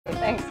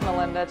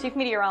Melinda. Chief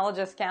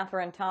Meteorologist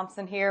Catherine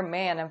Thompson here.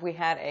 Man, have we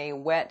had a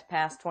wet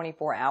past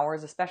 24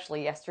 hours,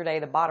 especially yesterday.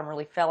 The bottom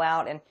really fell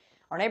out, and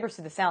our neighbors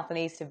to the south and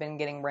east have been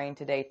getting rain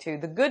today, too.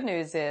 The good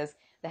news is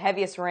the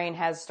heaviest rain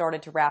has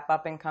started to wrap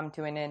up and come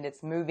to an end.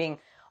 It's moving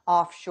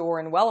offshore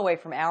and well away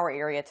from our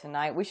area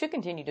tonight. We should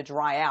continue to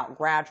dry out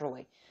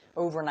gradually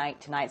overnight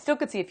tonight. Still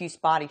could see a few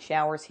spotty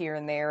showers here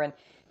and there, and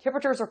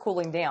temperatures are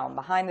cooling down.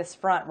 Behind this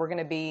front, we're going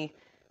to be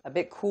a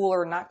bit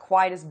cooler, not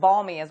quite as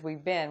balmy as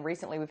we've been.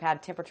 Recently, we've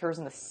had temperatures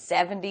in the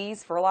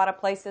 70s for a lot of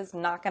places.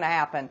 Not going to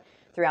happen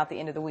throughout the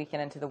end of the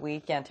weekend into the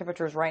weekend.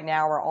 Temperatures right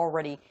now are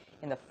already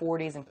in the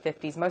 40s and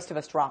 50s, most of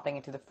us dropping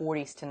into the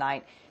 40s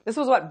tonight. This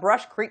was what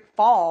Brush Creek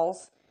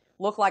Falls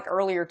looked like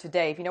earlier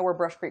today. If you know where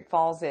Brush Creek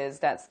Falls is,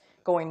 that's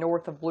going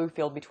north of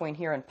Bluefield between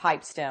here and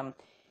Pipestem.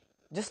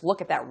 Just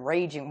look at that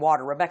raging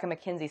water. Rebecca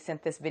McKenzie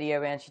sent this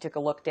video in. She took a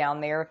look down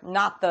there.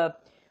 Not the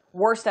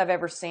worst I've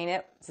ever seen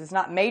it. This is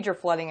not major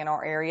flooding in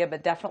our area,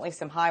 but definitely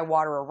some high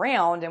water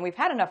around. And we've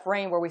had enough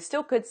rain where we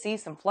still could see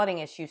some flooding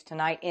issues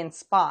tonight in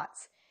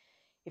spots.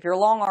 If you're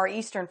along our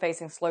eastern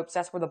facing slopes,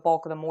 that's where the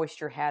bulk of the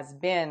moisture has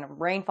been.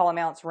 Rainfall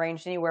amounts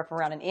ranged anywhere from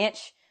around an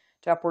inch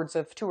to upwards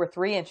of 2 or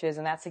 3 inches,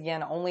 and that's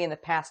again only in the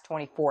past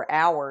 24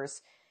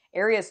 hours.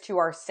 Areas to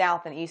our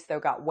south and east, though,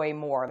 got way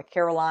more. The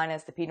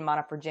Carolinas, the Piedmont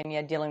of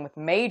Virginia, dealing with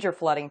major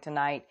flooding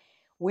tonight.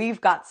 We've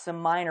got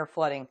some minor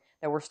flooding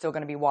that we're still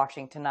going to be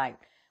watching tonight.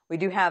 We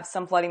do have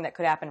some flooding that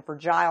could happen for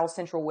Giles,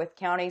 Central Wythe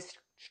County,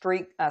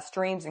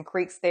 streams and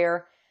creeks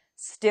there.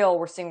 Still,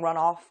 we're seeing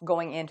runoff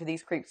going into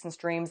these creeks and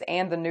streams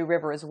and the New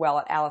River as well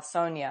at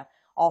Allisonia,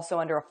 also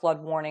under a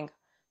flood warning,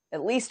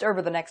 at least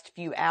over the next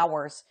few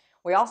hours.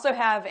 We also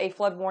have a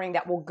flood warning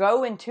that will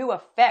go into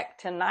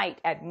effect tonight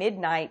at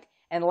midnight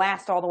and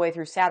last all the way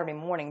through Saturday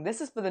morning.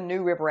 This is for the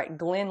New River at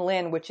Glen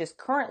Lynn, which is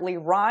currently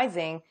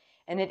rising,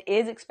 and it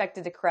is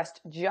expected to crest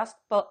just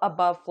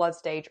above flood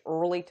stage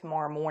early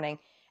tomorrow morning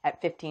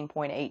at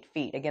 15.8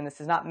 feet. Again,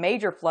 this is not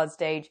major flood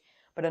stage,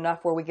 but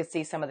enough where we could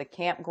see some of the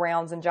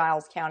campgrounds in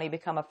Giles County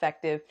become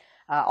effective.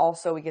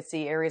 Also, we could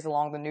see areas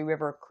along the New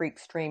River creek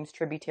streams,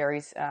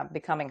 tributaries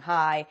becoming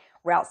high.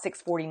 Route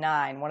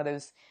 649, one of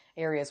those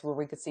areas where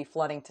we could see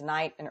flooding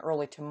tonight and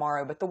early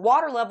tomorrow. But the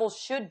water levels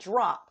should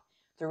drop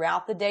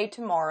throughout the day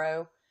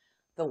tomorrow.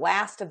 The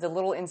last of the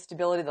little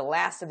instability, the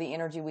last of the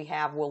energy we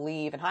have will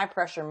leave, and high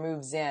pressure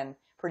moves in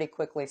pretty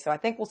quickly. So I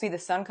think we'll see the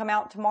sun come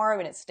out tomorrow,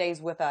 and it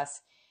stays with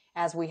us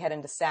as we head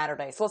into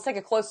Saturday. So let's take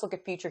a close look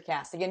at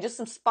Futurecast. Again, just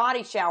some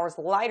spotty showers,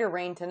 lighter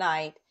rain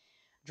tonight,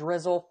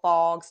 drizzle,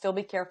 fog. Still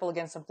be careful.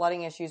 Again, some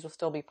flooding issues will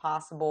still be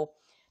possible.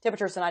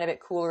 Temperatures tonight a bit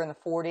cooler in the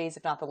 40s,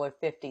 if not the low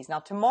 50s. Now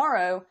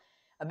tomorrow,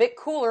 a bit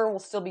cooler, will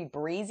still be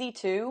breezy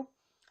too,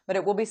 but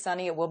it will be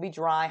sunny, it will be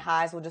dry.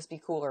 Highs will just be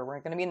cooler.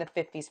 We're going to be in the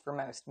 50s for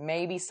most,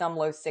 maybe some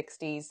low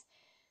 60s.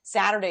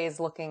 Saturday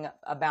is looking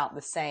about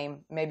the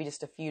same, maybe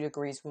just a few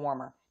degrees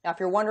warmer. Now, if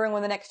you're wondering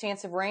when the next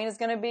chance of rain is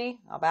going to be,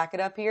 I'll back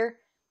it up here.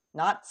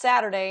 Not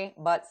Saturday,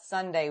 but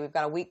Sunday. We've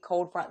got a weak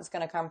cold front that's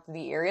going to come through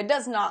the area. It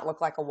does not look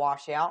like a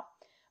washout,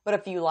 but a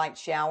few light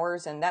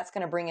showers, and that's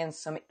going to bring in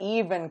some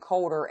even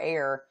colder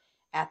air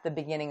at the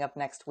beginning of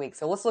next week.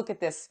 So let's look at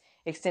this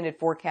extended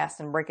forecast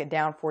and break it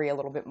down for you a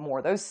little bit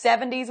more. Those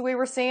 70s we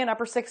were seeing,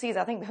 upper 60s,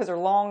 I think those are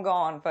long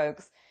gone,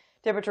 folks.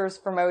 Temperatures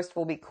for most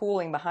will be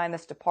cooling behind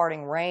this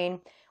departing rain.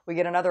 We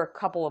get another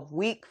couple of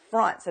weak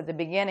fronts at the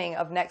beginning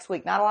of next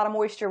week. Not a lot of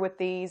moisture with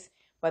these,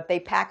 but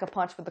they pack a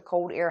punch with the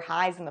cold air.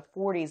 Highs in the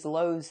 40s,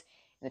 lows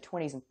in the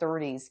 20s and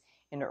 30s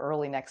into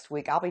early next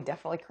week. I'll be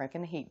definitely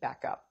cranking the heat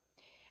back up.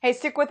 Hey,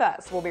 stick with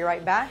us. We'll be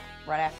right back right after